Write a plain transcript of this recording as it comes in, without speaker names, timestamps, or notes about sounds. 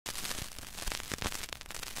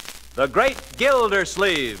the great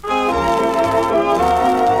Gildersleeve.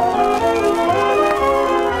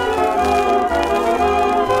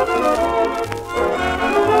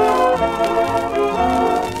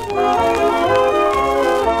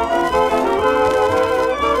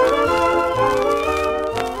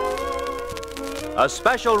 A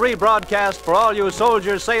special rebroadcast for all you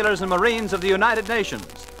soldiers, sailors, and Marines of the United Nations.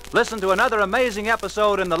 Listen to another amazing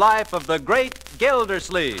episode in the life of the great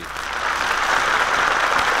Gildersleeve.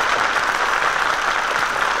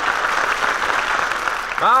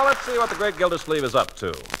 Now, let's see what the great Gildersleeve is up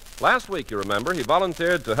to. Last week, you remember, he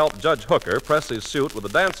volunteered to help Judge Hooker press his suit with the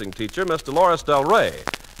dancing teacher, Miss Dolores Del Rey.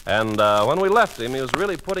 And when we left him, he was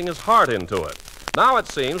really putting his heart into it. Now, it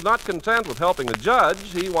seems, not content with helping the judge,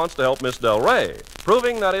 he wants to help Miss Del Rey,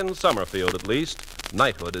 proving that in Summerfield, at least,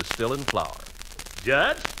 knighthood is still in flower.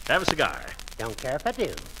 Judge, have a cigar. Don't care if I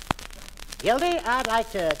do. Gildy, I'd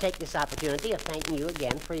like to take this opportunity of thanking you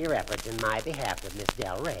again for your efforts in my behalf with Miss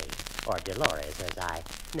Del Rey, or Dolores, as I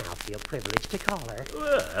now feel privileged to call her.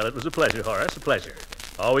 Well, it was a pleasure, Horace, a pleasure.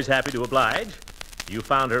 Always happy to oblige. You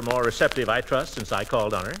found her more receptive, I trust, since I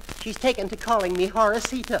called on her. She's taken to calling me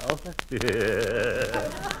Horacito.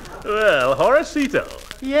 Well, Horacito.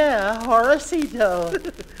 Yeah, Horacito.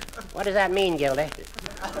 What does that mean, Gildy?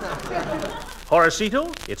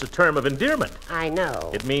 Horacito? It's a term of endearment. I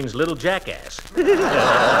know. It means little jackass.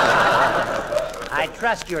 I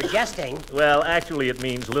trust you're jesting. Well, actually, it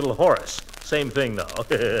means little Horace. Same thing, though.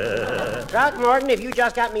 Throckmorton, if you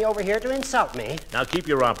just got me over here to insult me. Now, keep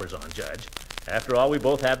your rompers on, Judge. After all, we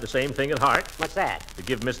both have the same thing at heart. What's that? To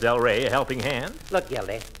give Miss Del Rey a helping hand. Look,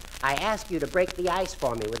 Gildy, I asked you to break the ice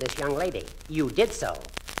for me with this young lady. You did so.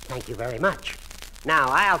 Thank you very much. Now,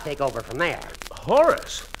 I'll take over from there.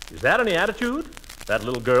 Horace, is that any attitude? That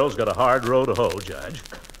little girl's got a hard row to hoe, Judge.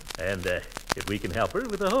 And if we can help her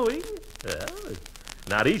with the hoeing, well, it's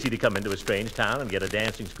not easy to come into a strange town and get a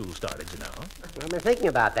dancing school started, you know. I've been thinking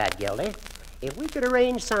about that, Gildy. If we could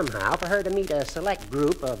arrange somehow for her to meet a select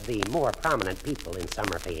group of the more prominent people in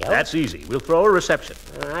Summerfield. That's easy. We'll throw a reception.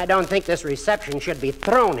 I don't think this reception should be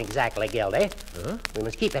thrown exactly, Gildy. Huh? We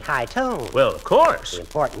must keep it high tone. Well, of course. The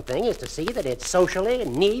important thing is to see that it's socially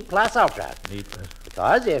knee plus ultra. Knee plus.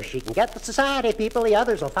 Because if she can get the society people, the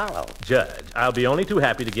others will follow. Judge, I'll be only too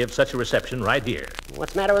happy to give such a reception right here.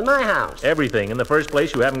 What's the matter with my house? Everything. In the first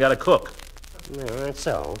place, you haven't got a cook. No, that's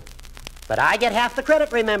so. But I get half the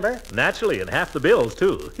credit, remember? Naturally, and half the bills,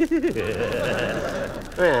 too.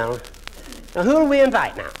 Well, now who'll we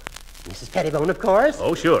invite now? Mrs. Pettibone, of course.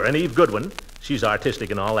 Oh, sure, and Eve Goodwin. She's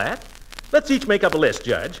artistic and all that. Let's each make up a list,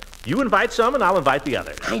 Judge. You invite some, and I'll invite the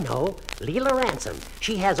others. I know. Leela Ransom.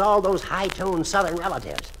 She has all those high-toned Southern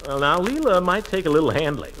relatives. Well, now, Leela might take a little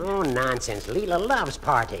handling. Oh, nonsense. Leela loves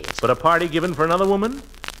parties. But a party given for another woman?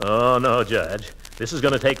 Oh, no, Judge. This is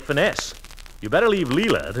going to take finesse. You better leave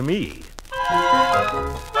Leela to me.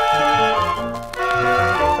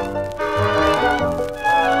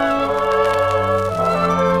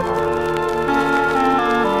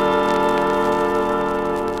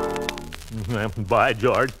 By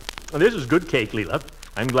George. This is good cake, Leela.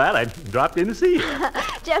 I'm glad I dropped in to see you.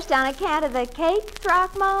 Just on account of the cake,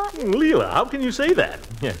 Throckmorton? Leela, how can you say that?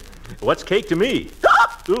 What's cake to me?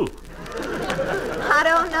 Ooh. I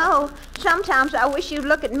don't know. Sometimes I wish you'd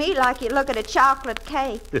look at me like you look at a chocolate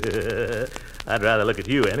cake. I'd rather look at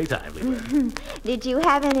you anytime, Leela. Did you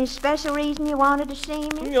have any special reason you wanted to see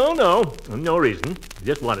me? No reason.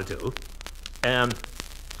 Just wanted to.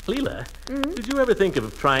 Leela, did you ever think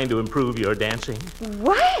of trying to improve your dancing?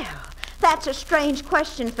 Well, that's a strange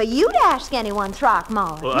question for you to ask anyone,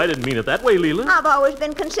 Throckmorton. Well, I didn't mean it that way, Leela. I've always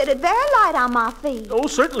been considered very light on my feet. Oh,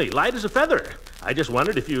 certainly, light as a feather. I just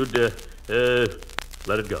wondered if you'd, let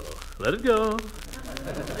it go. Let it go.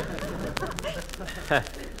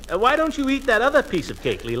 Why don't you eat that other piece of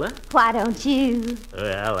cake, Leela? Why don't you?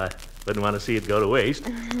 Well, I wouldn't want to see it go to waste.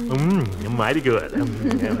 Mighty good.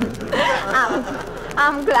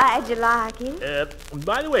 I'm glad you like it.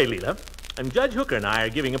 By the way, Leela, Judge Hooker and I are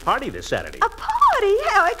giving a party this Saturday. A party?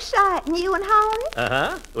 How exciting. You and Horace?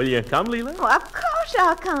 Uh-huh. Will you come, Leela? Well, of course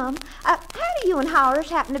I'll come. How do you and Horace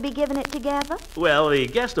happen to be giving it together? Well, the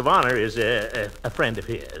guest of honor is a friend of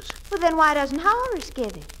his. Well, then why doesn't Horace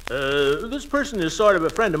give it? This person is sort of a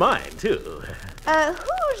friend of mine, too.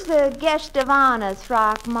 Who's the guest of honor,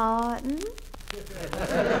 Throckmorton?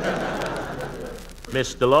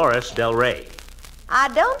 Miss Dolores Del Rey. I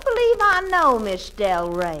don't believe I know Miss Del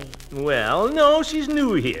Rey. Well, no, she's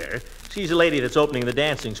new here. She's a lady that's opening the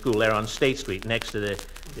dancing school there on State Street next to the...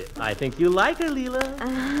 I think you like her, Leela.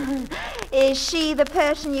 Is she the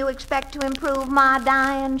person you expect to improve my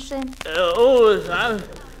dancing?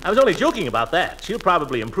 I was only joking about that. She'll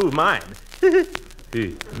probably improve mine. Well,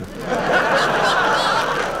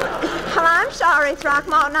 I'm sorry,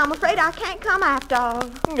 Throckmorton. I'm afraid I can't come after all.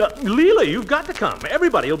 Leela, you've got to come.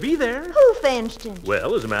 Everybody will be there. Who, for instance?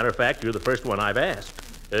 Well, as a matter of fact, you're the first one I've asked.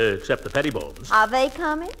 Except the Pettibones. Are they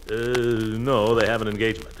coming? No, they have an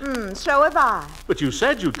engagement. So have I. But you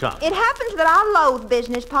said you'd come. It happens that I loathe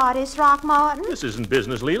business parties, Throckmorton. This isn't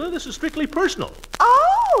business, Leela. This is strictly personal.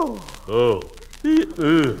 Oh! Oh.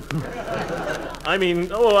 I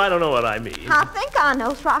don't know what I mean. I think I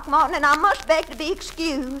know, Throckmorton, and I must beg to be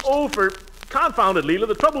excused. Oh, for confounded, Leela,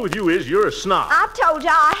 the trouble with you is you're a snob. I told you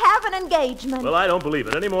I have an engagement. Well, I don't believe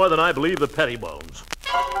it any more than I believe the Pettibones.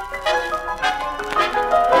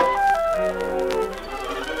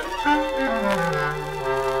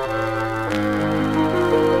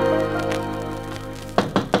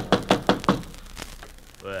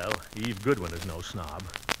 Well, Eve Goodwin is no snob.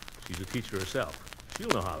 She's a teacher herself. She'll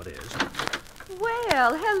know how it is.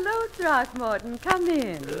 Well, hello, Throckmorton. Come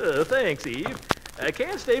in. Thanks, Eve. I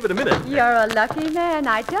can't stay but a minute. You're a lucky man.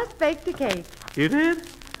 I just baked a cake. You did?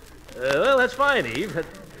 Well, that's fine, Eve.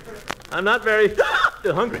 I'm not very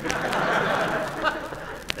hungry.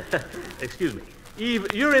 Excuse me. Eve,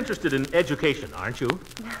 you're interested in education, aren't you?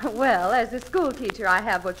 Well, as a school teacher, I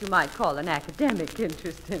have what you might call an academic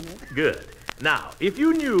interest in it. Good. Now, if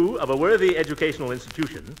you knew of a worthy educational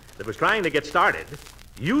institution that was trying to get started,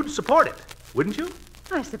 you'd support it, wouldn't you?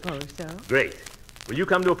 I suppose so. Great. Will you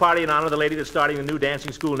come to a party in honor of the lady that's starting a new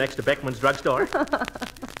dancing school next to Beckman's drugstore?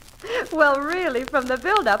 Well, really, from the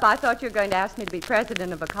build-up, I thought you were going to ask me to be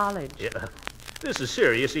president of a college. Yeah. This is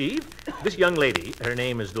serious, Eve. This young lady, her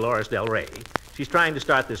name is Dolores Del Rey. She's trying to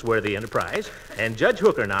start this worthy enterprise, and Judge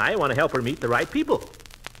Hooker and I want to help her meet the right people.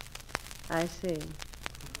 I see.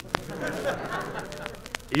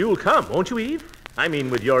 You'll come, won't you, Eve? I mean,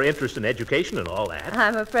 with your interest in education and all that.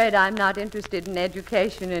 I'm afraid I'm not interested in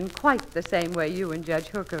education in quite the same way you and Judge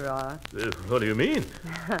Hooker are. What do you mean?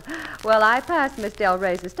 Well, I passed Miss Del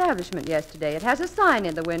Rey's establishment yesterday. It has a sign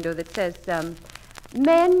in the window that says,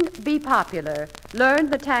 Men be popular. Learn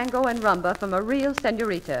the tango and rumba from a real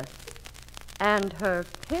senorita. And her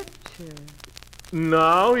picture.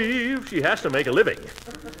 Now, Eve, she has to make a living.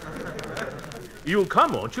 You'll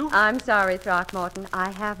come, won't you? I'm sorry, Throckmorton. I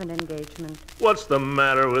have an engagement. What's the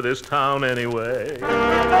matter with this town, anyway?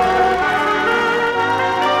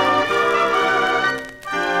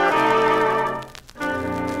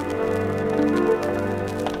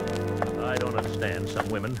 I don't understand some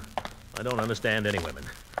women. I don't understand any women.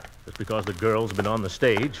 Just because the girl's been on the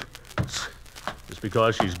stage, just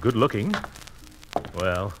because she's good-looking.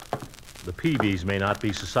 Well, the Peavies may not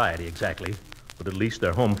be society exactly, but at least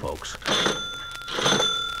they're home folks.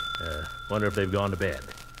 Wonder if they've gone to bed.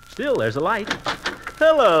 Still, there's a light.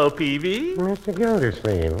 Hello, Peavy. Mr.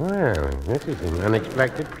 Gildersleeve, well, this is an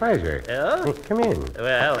unexpected pleasure. Oh? Come in.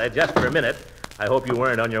 Well, just for a minute. I hope you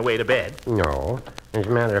weren't on your way to bed. No. As a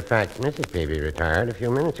matter of fact, Mrs. Peavy retired a few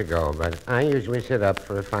minutes ago, but I usually sit up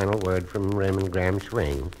for a final word from Raymond Graham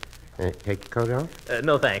Swing. Take your coat off?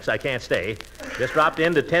 No, thanks. I can't stay. Just dropped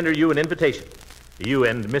in to tender you an invitation. You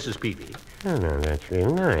and Mrs. Peavy. Oh, no, that's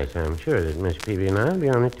really nice. I'm sure that Miss Peavy and I will be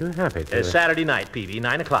only too happy to... Saturday night, Peavy,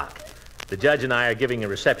 9 o'clock. The judge and I are giving a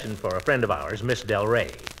reception for a friend of ours, Miss Del Rey.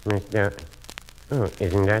 Miss Del... Oh,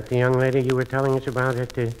 isn't that the young lady you were telling us about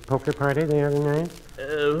at the poker party the other night?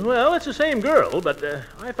 Well, it's the same girl, but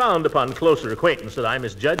I found upon closer acquaintance that I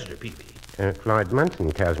misjudged her, Peavy. Floyd Munson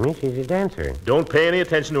tells me she's a dancer. Don't pay any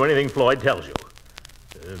attention to anything Floyd tells you.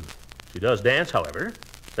 She does dance, however.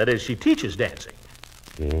 That is, she teaches dancing.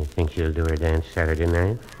 Do you think she'll do her dance Saturday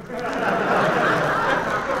night?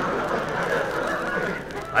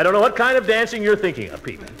 I don't know what kind of dancing you're thinking of,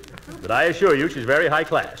 Peavy, but I assure you she's very high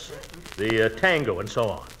class. The tango and so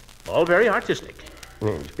on. All very artistic.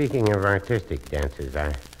 Speaking of artistic dances,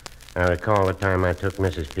 I recall the time I took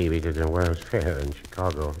Mrs. Peavy to the World's Fair in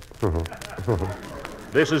Chicago.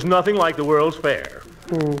 This is nothing like the World's Fair.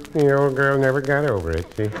 The old girl never got over it,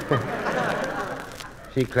 see?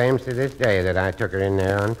 She claims to this day that I took her in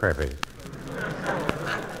there on purpose.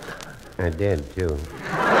 I did, too.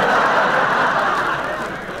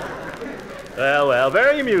 Well,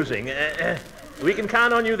 very amusing. We can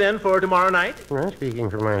count on you then for tomorrow night? Well, speaking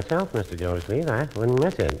for myself, Mr. Gildersleeve, I wouldn't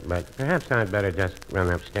miss it. But perhaps I'd better just run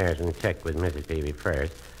upstairs and check with Mrs. Peavy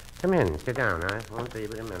first. Come in, sit down. I won't be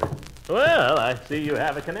but a minute. Well, I see you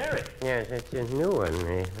have a canary. Yes, it's a new one.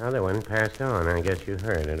 The other one passed on. I guess you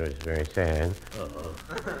heard. It was very sad. Uh-oh.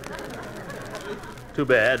 Too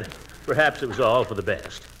bad. Perhaps it was all for the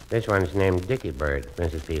best. This one's named Dickie Bird.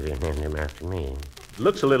 Mrs. Peavy named him after me.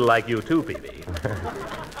 Looks a little like you, too, Peavy.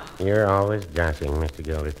 You're always gassing, Mr.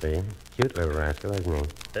 Gildersleeve. Cute little rascal, isn't he?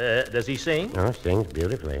 Does he sing? Oh, sings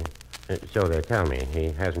beautifully. So they tell me.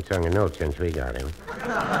 He hasn't sung a note since we got him.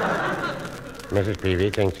 Mrs. Peavy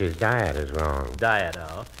thinks his diet is wrong. Diet,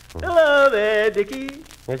 oh. Hello there, Dickie.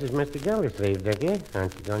 This is Mr. Gildersleeve, Dickie.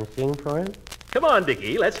 Aren't you going to sing for him? Come on,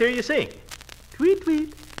 Dickie. Let's hear you sing. Tweet,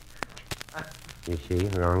 tweet. You see,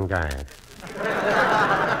 wrong diet.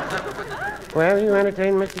 Well, you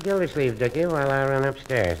entertain Mr. Gildersleeve, Dickie, while I run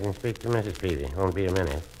upstairs and speak to Mrs. Peavy. Won't be a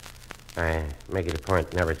minute. I make it a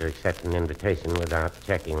point never to accept an invitation without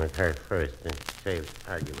checking with her first and save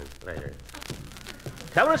arguments later.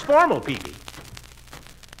 Tell her it's formal, Peavy.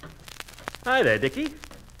 Hi there, Dickie.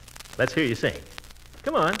 Let's hear you sing.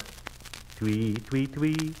 Come on. Tweet, tweet,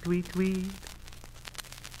 tweet, tweet, tweet.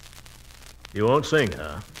 You won't sing,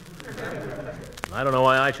 huh? I don't know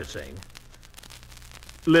why I should sing.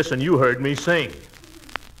 Listen, you heard me sing.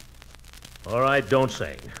 All right, don't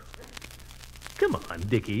sing. Come on,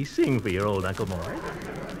 Dickie, sing for your old Uncle Maury.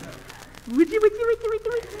 Witchy, witchy, witchy, witchy,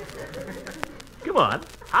 witchy. Come on,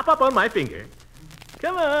 hop up on my finger.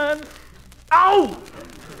 Come on. Ow!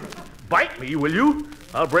 Bite me, will you?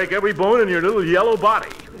 I'll break every bone in your little yellow body.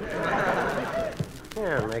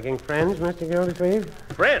 Yeah, making friends, Mr. Gildersleeve?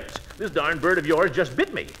 Friends, this darn bird of yours just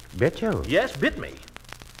bit me. Bit you? Yes, bit me.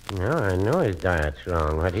 No, I know his diet's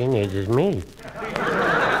wrong. What he needs is meat.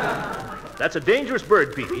 That's a dangerous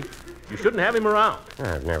bird, Peavy. You shouldn't have him around.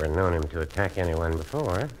 I've never known him to attack anyone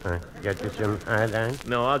before. Get you some iodine?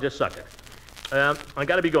 No, I'll just suck it. I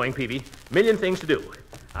gotta be going, Peavy. Million things to do.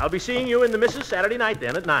 I'll be seeing you in the Missus Saturday night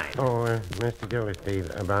then at 9. Oh, Mr. Gildersleeve,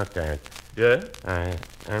 about that. Yeah?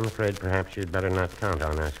 I'm afraid perhaps you'd better not count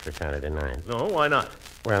on us for Saturday night. No, why not?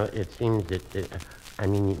 Well, it seems that,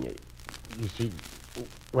 you see,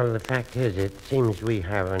 well, the fact is, it seems we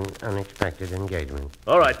have an unexpected engagement.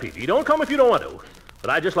 All right, Peavy. Don't come if you don't want to.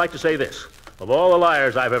 But I'd just like to say this. Of all the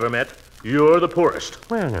liars I've ever met, you're the poorest.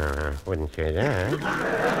 Well, no, I wouldn't say that.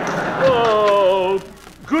 Oh,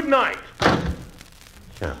 good night.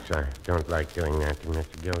 Shucks, I don't like doing that to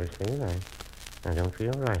Mr. Gildersleeve. I don't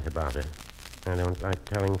feel right about it. I don't like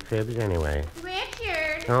telling fibs anyway.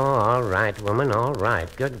 Richard. Oh, all right, woman, all right.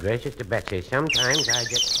 Good gracious to Betsy. Sometimes I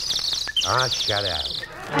get... Oh, shut up.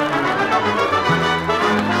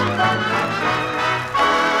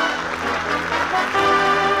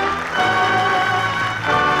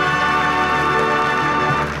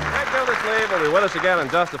 Greg Gildersleeve will be with us again in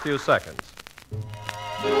just a few seconds.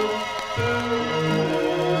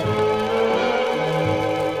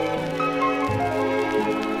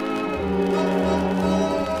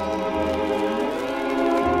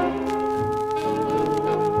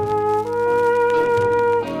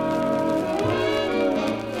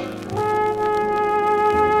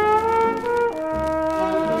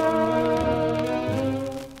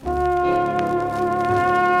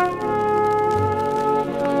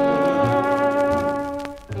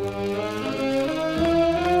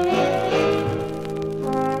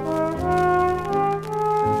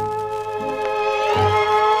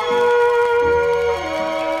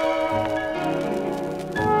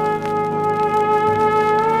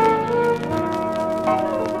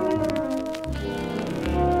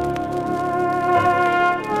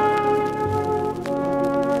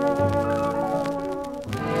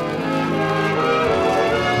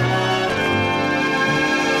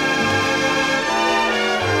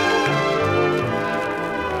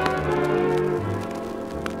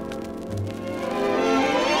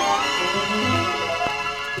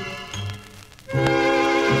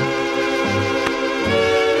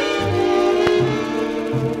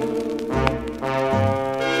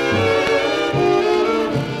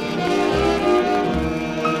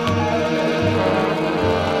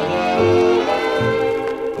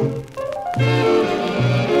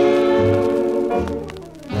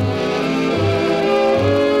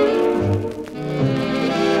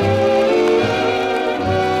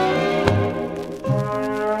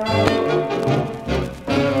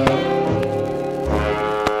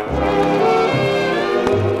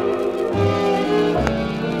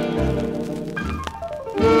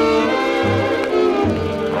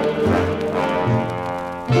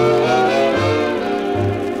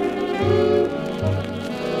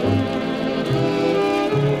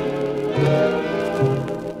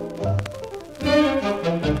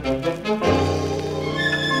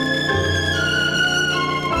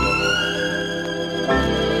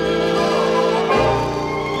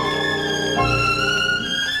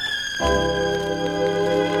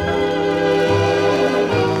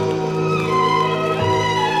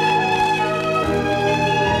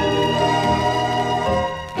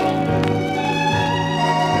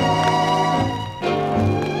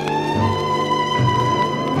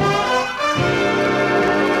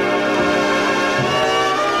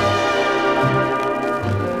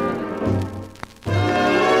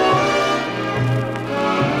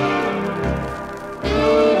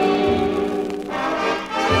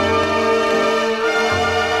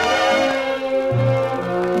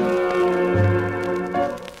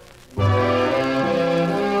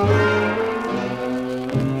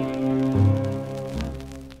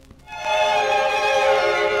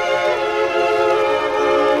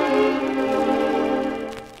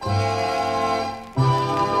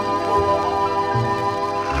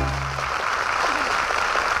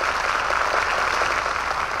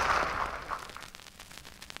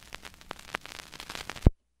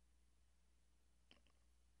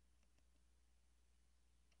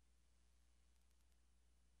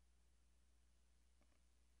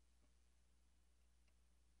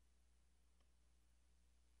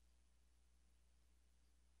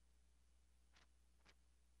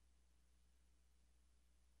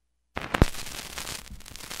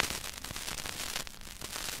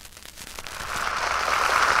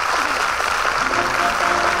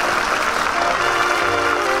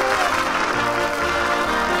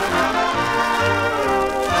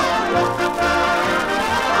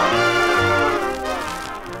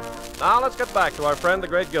 let's get back to our friend, the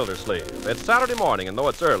great Gildersleeve. It's Saturday morning, and though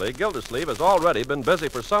it's early, Gildersleeve has already been busy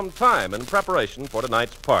for some time in preparation for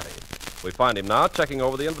tonight's party. We find him now checking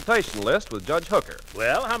over the invitation list with Judge Hooker.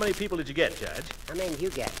 Well, how many people did you get, Judge? How many did you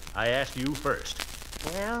get? I asked you first.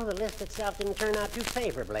 Well, the list itself didn't turn out too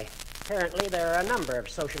favorably. Apparently, there are a number of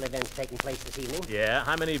social events taking place this evening. Yeah,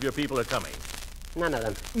 how many of your people are coming? None of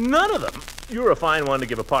them. None of them? You're a fine one to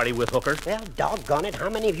give a party with, Hooker. Well, doggone it, how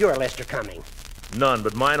many of your list are coming? None,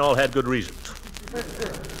 but mine all had good reasons.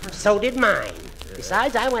 So did mine.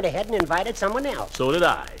 Besides, I went ahead and invited someone else. So did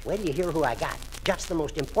I. Wait till you hear who I got. Just the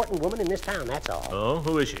most important woman in this town, that's all. Oh,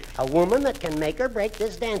 who is she? A woman that can make or break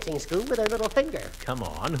this dancing school with her little finger. Come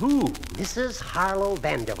on, who? Mrs. Harlow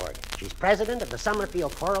Vandervoort. She's president of the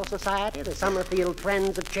Summerfield Choral Society, the Summerfield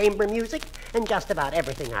Friends of Chamber Music, and just about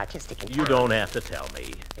everything artistic in town. You don't have to tell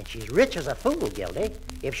me. And she's rich as a fool, Gildy.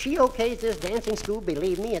 If she okays this dancing school,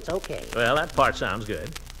 believe me, it's okay. Well, that part sounds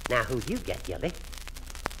good. Now, who'd you get, Gildy?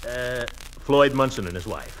 Floyd Munson and his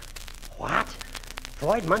wife. What?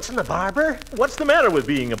 Floyd Munson, the barber? What's the matter with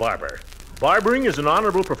being a barber? Barbering is an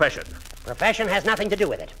honorable profession. Profession has nothing to do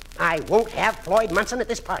with it. I won't have Floyd Munson at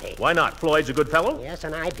this party. Why not? Floyd's a good fellow. Yes,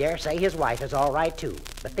 and I dare say his wife is all right, too.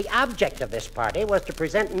 But the object of this party was to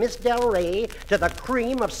present Miss Del Rey to the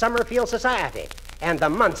cream of Summerfield society. And the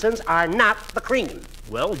Munsons are not the cream.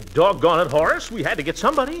 Well, doggone it, Horace. We had to get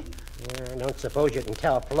somebody. I don't suppose you can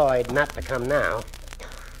tell Floyd not to come now.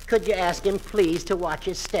 Could you ask him, please, to watch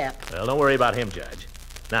his step? Well, don't worry about him, Judge.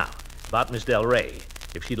 Now, about Miss Del Rey.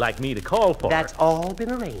 If she'd like me to call for That's her... all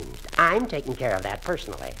been arranged. I'm taking care of that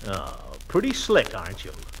personally. Oh, pretty slick, aren't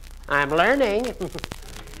you? I'm learning.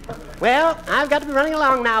 Well, I've got to be running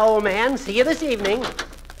along now, old man. See you this evening.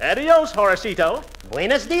 Adios, Horacito.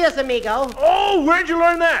 Buenos dias, amigo. Oh, where'd you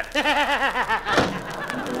learn that?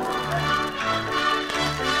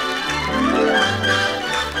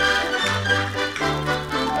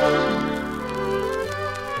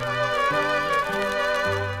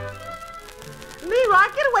 Leroy,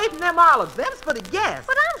 get away from them olives. Them's for the guests.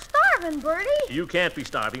 But I'm starving, Bertie. You can't be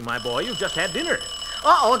starving, my boy. You've just had dinner.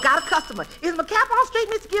 Uh-oh, got a customer. Is my cap on straight,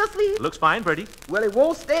 Mr. Gildersleeve? Looks fine, Bertie. Well, it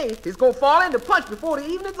won't stay. It's going to fall into punch before the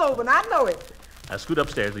evening's over, and I know it. Scoot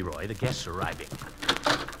upstairs, Leroy. The guests are arriving.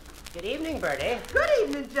 Good evening, Bertie. Good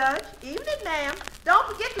evening, Judge. Evening, ma'am. Don't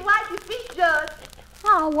forget to wipe your feet, Judge.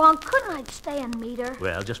 Oh, well, couldn't I stay and meet her?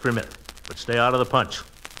 Well, just for a minute. But stay out of the punch.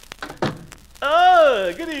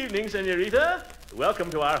 Oh, good evening, senorita.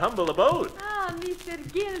 Welcome to our humble abode. Ah, Mr.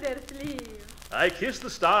 Gildersleeve. I kiss the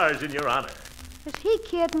stars in your honor. Is he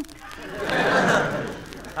kidding?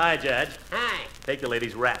 Hi, Judge. Hi. Take the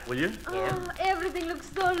lady's wrap, will you? Oh, everything looks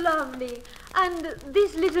so lovely. And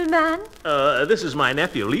this little man? This is my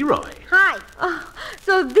nephew, Leroy. Hi. Oh,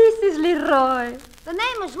 so this is Leroy. The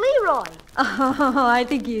name is Leroy. Oh, I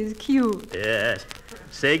think he is cute. Yes.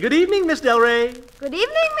 Say good evening, Miss Del Rey. Good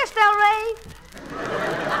evening, Miss Del Rey.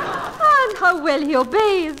 And how well he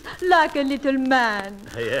obeys, like a little man.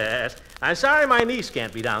 Yes. I'm sorry my niece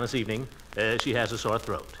can't be down this evening. She has a sore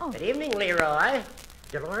throat. Good evening, Leroy.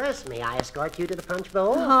 Dolores, may I escort you to the punch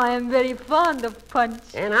bowl? Oh, I am very fond of punch.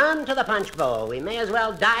 And on to the punch bowl. We may as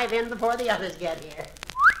well dive in before the others get here.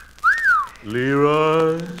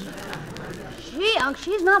 Leroy. Gee, Unc,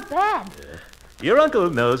 she's not bad. Your uncle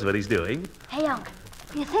knows what he's doing. Hey, Unc,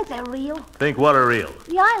 do you think they're real? Think what are real?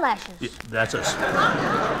 The eyelashes.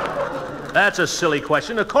 That's a silly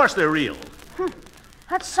question. Of course they're real.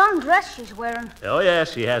 That sundress she's wearing. Oh,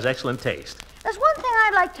 yes, she has excellent taste. There's one thing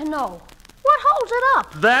I'd like to know. What holds it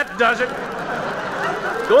up? That does it.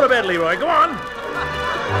 Go to bed, Leroy. Go on.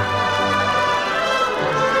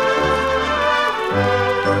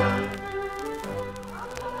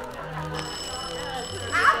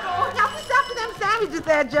 I'll go help yourself to them sandwiches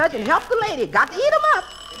there, Judge, and help the lady. Got to eat them up.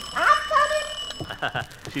 I'm coming.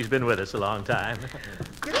 She's been with us a long time.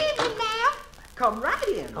 Good evening, ma'am. Come right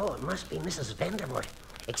in. Oh, it must be Mrs. Vandervoort.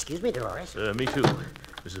 Excuse me, Dolores. Me too.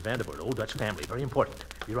 Mrs. Vandervoort, old Dutch family, very important.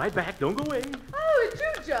 Be right back. Don't go away. Oh, it's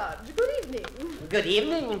you, Judge. Good evening. Good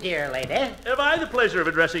evening, dear lady. Have I the pleasure of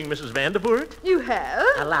addressing Mrs. Vandervoort? You have?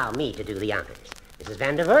 Allow me to do the honors. Mrs.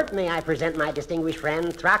 Vandervoort, may I present my distinguished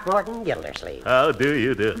friend, Throckmorton Gildersleeve. How do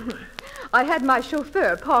you do? I had my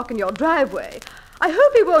chauffeur park in your driveway. I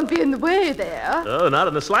hope he won't be in the way there. Oh, not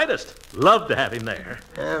in the slightest. Love to have him there.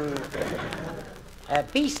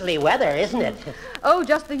 Beastly weather, isn't it? Oh,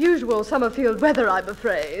 just the usual Summerfield weather, I'm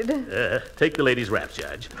afraid. Take the lady's wrap,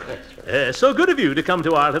 Judge. So good of you to come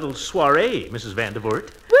to our little soiree, Mrs.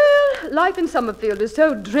 Vandervoort. Well, life in Summerfield is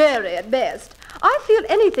so dreary at best. I feel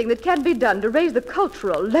anything that can be done to raise the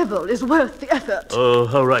cultural level is worth the effort. Oh,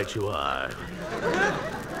 how right you are.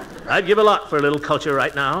 I'd give a lot for a little culture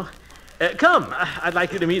right now. Come, I'd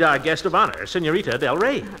like you to meet our guest of honor, Senorita Del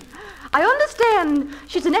Rey. I understand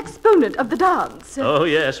she's an exponent of the dance. Oh,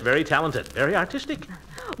 yes, very talented, very artistic.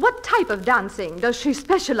 What type of dancing does she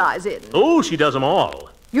specialize in? Oh, she does them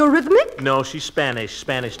all. Eurythmic? No, she's Spanish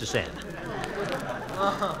descent.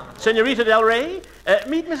 Senorita Del Rey,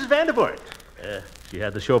 meet Mrs. Vandervoort. She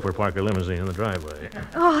had the chauffeur park her limousine in the driveway.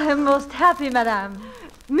 Oh, I'm most happy, madame.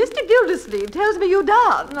 Mr. Gildersleeve tells me you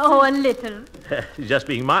dance. Oh, a little. She's just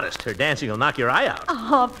being modest. Her dancing will knock your eye out.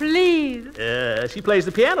 Oh, please. She plays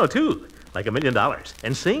the piano, too, like $1 million,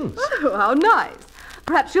 and sings. Oh, how nice.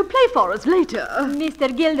 Perhaps you'll play for us later.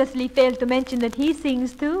 Mr. Gildersleeve failed to mention that he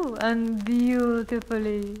sings, too, and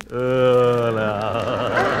beautifully. Oh, no.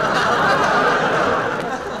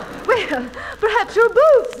 Well, perhaps you'll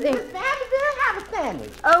both sing. Miss Vanderbilt, have a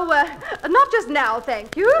sandwich. Oh, not just now,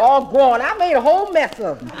 thank you. Oh, go on. I made a whole mess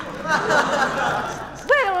of them.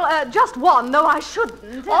 Well, just one, though I shouldn't.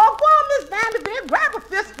 Oh, go on, Miss Vanderbilt. Grab a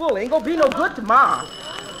fistful. Ain't gonna be no good tomorrow.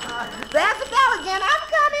 There's the bell again. I'm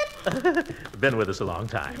coming. Been with us a long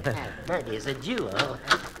time. That is a jewel.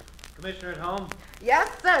 Commissioner at home? Yes,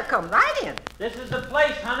 sir. Come right in. This is the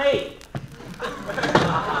place, honey.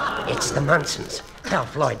 It's the Munsons. Tell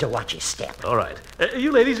Floyd to watch his step. All right.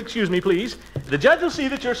 You ladies, excuse me, please. The judge will see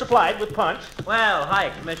that you're supplied with punch. Well,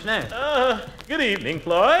 hi, Commissioner. Good evening,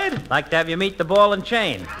 Floyd. Like to have you meet the ball and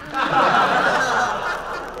chain.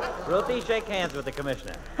 Ruthie, shake hands with the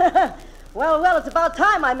Commissioner. Well, it's about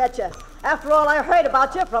time I met you. After all I heard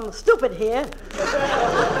about you from Stupid here.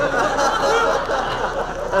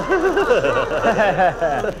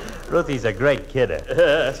 Ruthie's a great kidder.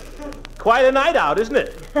 Quite a night out, isn't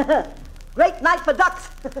it? Great night for ducks.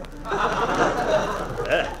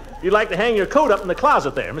 You'd like to hang your coat up in the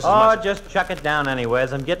closet there, Mrs. Oh, Munson. just chuck it down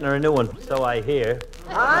anyways. I'm getting her a new one, so I hear.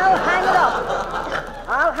 I'll hang it up.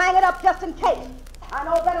 I'll hang it up just in case. I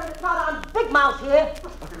know better than to count on Big Mouth here.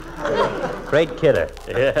 Great kidder.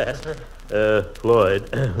 Yes. Floyd,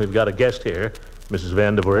 we've got a guest here, Mrs.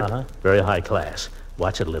 Vandervoort. Uh-huh. Very high class.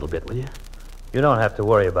 Watch it a little bit, will you? You don't have to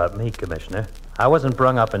worry about me, Commissioner. I wasn't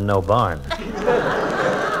brung up in no barn.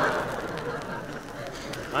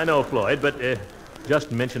 I know, Floyd, but just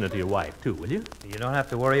mention it to your wife, too, will you? You don't have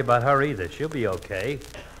to worry about her either. She'll be okay.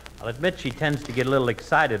 I'll admit she tends to get a little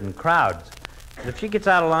excited in crowds. But if she gets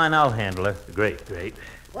out of line, I'll handle her. Great.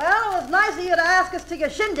 Well, it was nice of you to ask us to your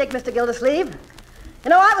shindig, Mr. Gildersleeve. You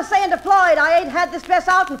know, I was saying to Floyd I ain't had this dress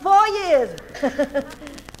out in 4 years.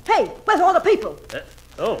 Hey, where's all the people?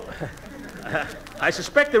 I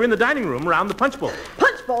suspect they're in the dining room around the punch bowl.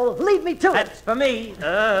 Punch bowl, lead me to it. That's for me.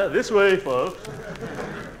 This way, folks.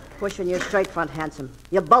 Pushing you straight front, handsome.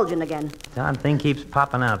 You're bulging again. Darn thing keeps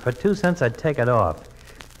popping out. For 2 cents, I'd take it off.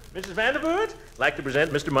 Mrs. Vandervoort, like to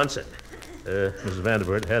present Mr. Munson. Mrs.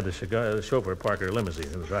 Vandervoort had the chauffeur park her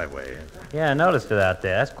limousine in the driveway. Yeah, I noticed it out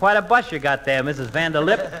there. That's quite a bus you got there, Mrs.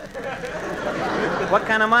 Vanderlip. What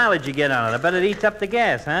kind of mileage you get on it? I bet it eats up the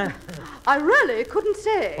gas, huh? I really couldn't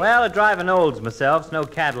say. Well, driving olds myself. It's no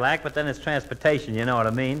Cadillac, but then it's transportation, you know what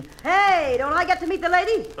I mean? Hey, don't I get to meet the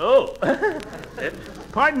lady? Oh.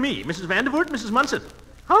 Pardon me, Mrs. Vandervoort, Mrs. Munson.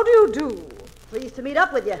 How do you do? Pleased to meet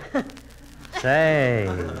up with you. Say,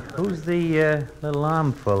 who's the little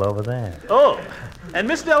armful over there? Oh, and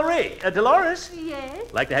Miss Del Rey, Dolores.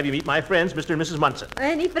 Yes? Like to have you meet my friends, Mr. and Mrs. Munson.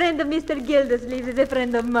 Any friend of Mr. Gildersleeve is a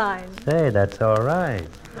friend of mine. Say, that's all right.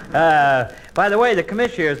 By the way, the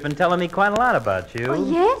commissioner has been telling me quite a lot about you.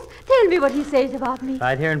 Oh, yes? Tell me what he says about me.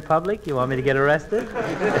 Right here in public? You want me to get arrested?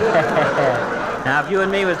 Now, if you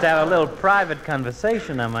and me was to have a little private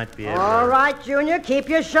conversation, I might be able to... All right, Junior, keep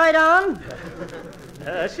your shirt on.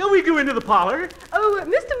 Shall we go into the parlor? Oh,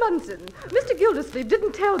 Mr. Munson, Mr. Gildersleeve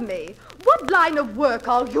didn't tell me. What line of work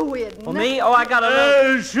are you in? For me? Oh, I got a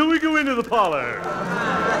little... Shall we go into the parlor?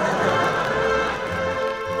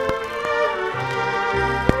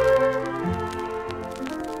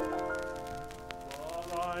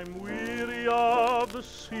 I'm weary of the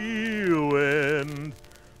sea wind.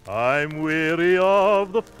 I'm weary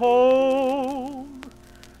of the foam.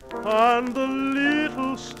 And the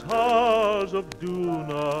little stars of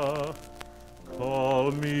Duna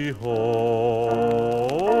call me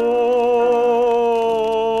home.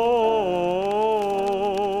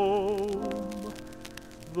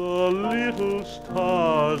 The little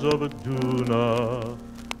stars of Duna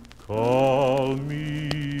call me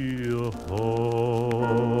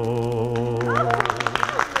home.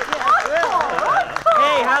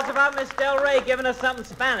 Hey, how's about Miss Del Rey giving us something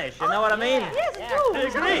Spanish? You know what I mean? Yes,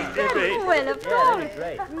 Great. Well, of course.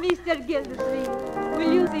 Great. Mr. Gildersleeve,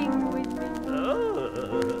 will you sing with me?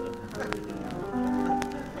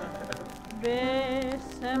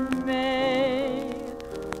 Bésame,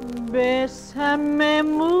 bésame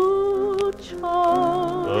mucho.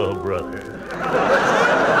 Oh, brother.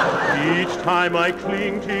 Each time I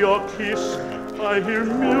cling to your kiss, I hear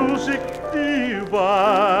music divine.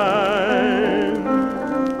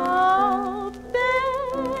 Oh, bésame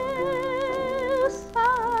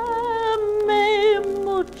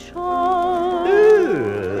mucho.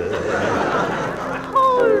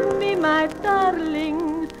 Hold me, my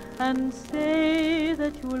darling, and say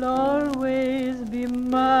that you'll always be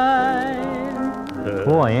mine.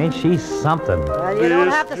 Boy, ain't she something. Well, you don't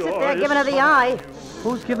have to sit there giving her the eye.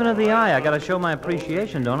 Who's giving her the eye? I gotta show my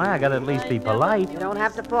appreciation, don't I? I gotta at least be polite. You don't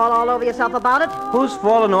have to fall all over yourself about it. Who's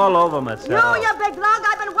falling all over myself? You, you big lug,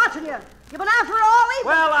 I've been watching you. You've been after her all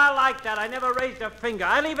evening. Well, I like that. I never raised a finger.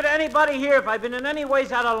 I leave it to anybody here if I've been in any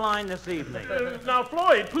ways out of line this evening. Now,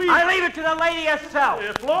 Floyd, please. I leave it to the lady herself.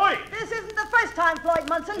 Floyd. This isn't the first time, Floyd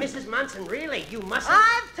Munson. Mrs. Munson, really? You mustn't.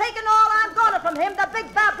 I've taken all I've got from him, the big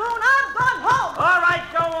baboon. I'm gone home. All right,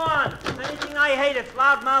 go on. If anything I hate, it's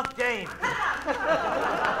loudmouth Jane.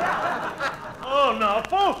 Oh, now,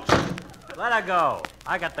 folks. Let her go.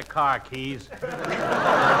 I got the car keys.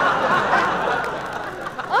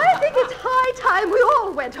 I think it's high time we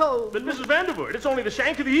all went home. But, Mrs. Vandervoort, it's only the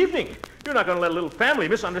shank of the evening. You're not going to let a little family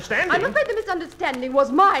misunderstanding. I'm afraid the misunderstanding was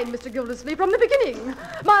mine, Mr. Gildersleeve, from the beginning.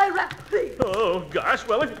 My rap thing. Oh, gosh.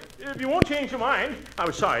 Well, if you won't change your mind, I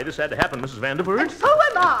was sorry this had to happen, Mrs. Vandervoort. And so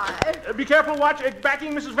am I. Be careful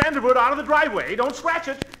backing Mrs. Vandervoort out of the driveway. Don't scratch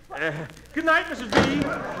it. Good night, Mrs. B.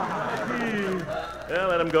 Well,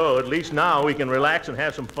 let him go. At least now we can relax and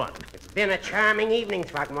have some fun. It's been a charming evening,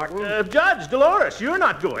 Throckmorton. Judge, Dolores, you're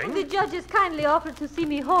not going. The judge has kindly offered to see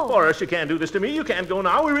me home. Dolores, you can't do this to me. You can't go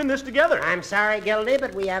now. We're in this together. I'm sorry, Gildy,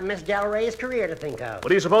 but we have Miss Del Rey's career to think of. What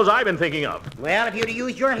do you suppose I've been thinking of? Well, if you'd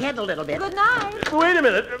use your head a little bit. Good night. Wait a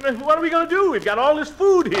minute. What are we going to do? We've got all this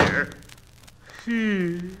food here.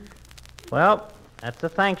 Well, that's the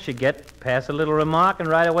thanks you get. Pass a little remark, and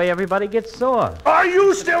right away everybody gets sore. Are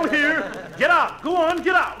you still here? Get out. Go on,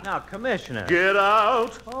 get out. Now, Commissioner. Get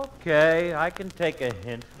out. Okay, I can take a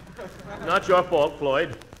hint. Not your fault,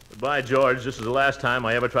 Floyd. But by George, this is the last time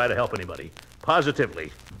I ever try to help anybody.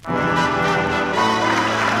 Positively.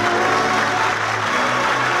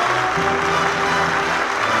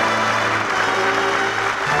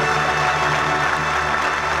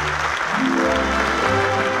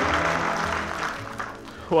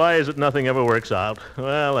 Why is it nothing ever works out?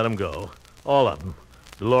 Well, let them go. All of them.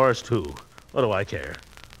 Dolores, too. What do I care?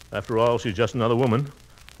 After all, she's just another woman.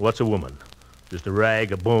 What's a woman? Just a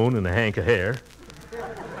rag, a bone, and a hank of hair.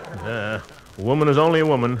 A woman is only a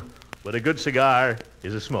woman, but a good cigar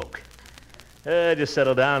is a smoke. Just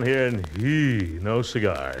settle down here and, no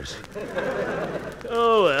cigars.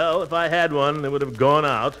 Oh, well, if I had one, it would have gone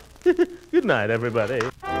out. Good night, everybody.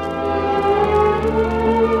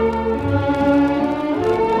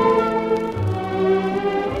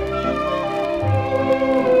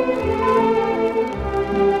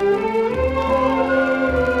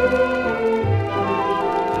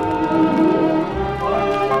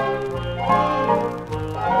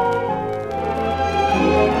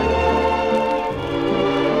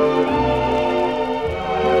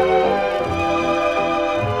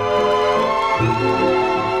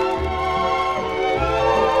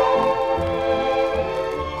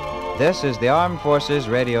 This is the Armed Forces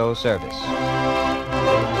Radio Service.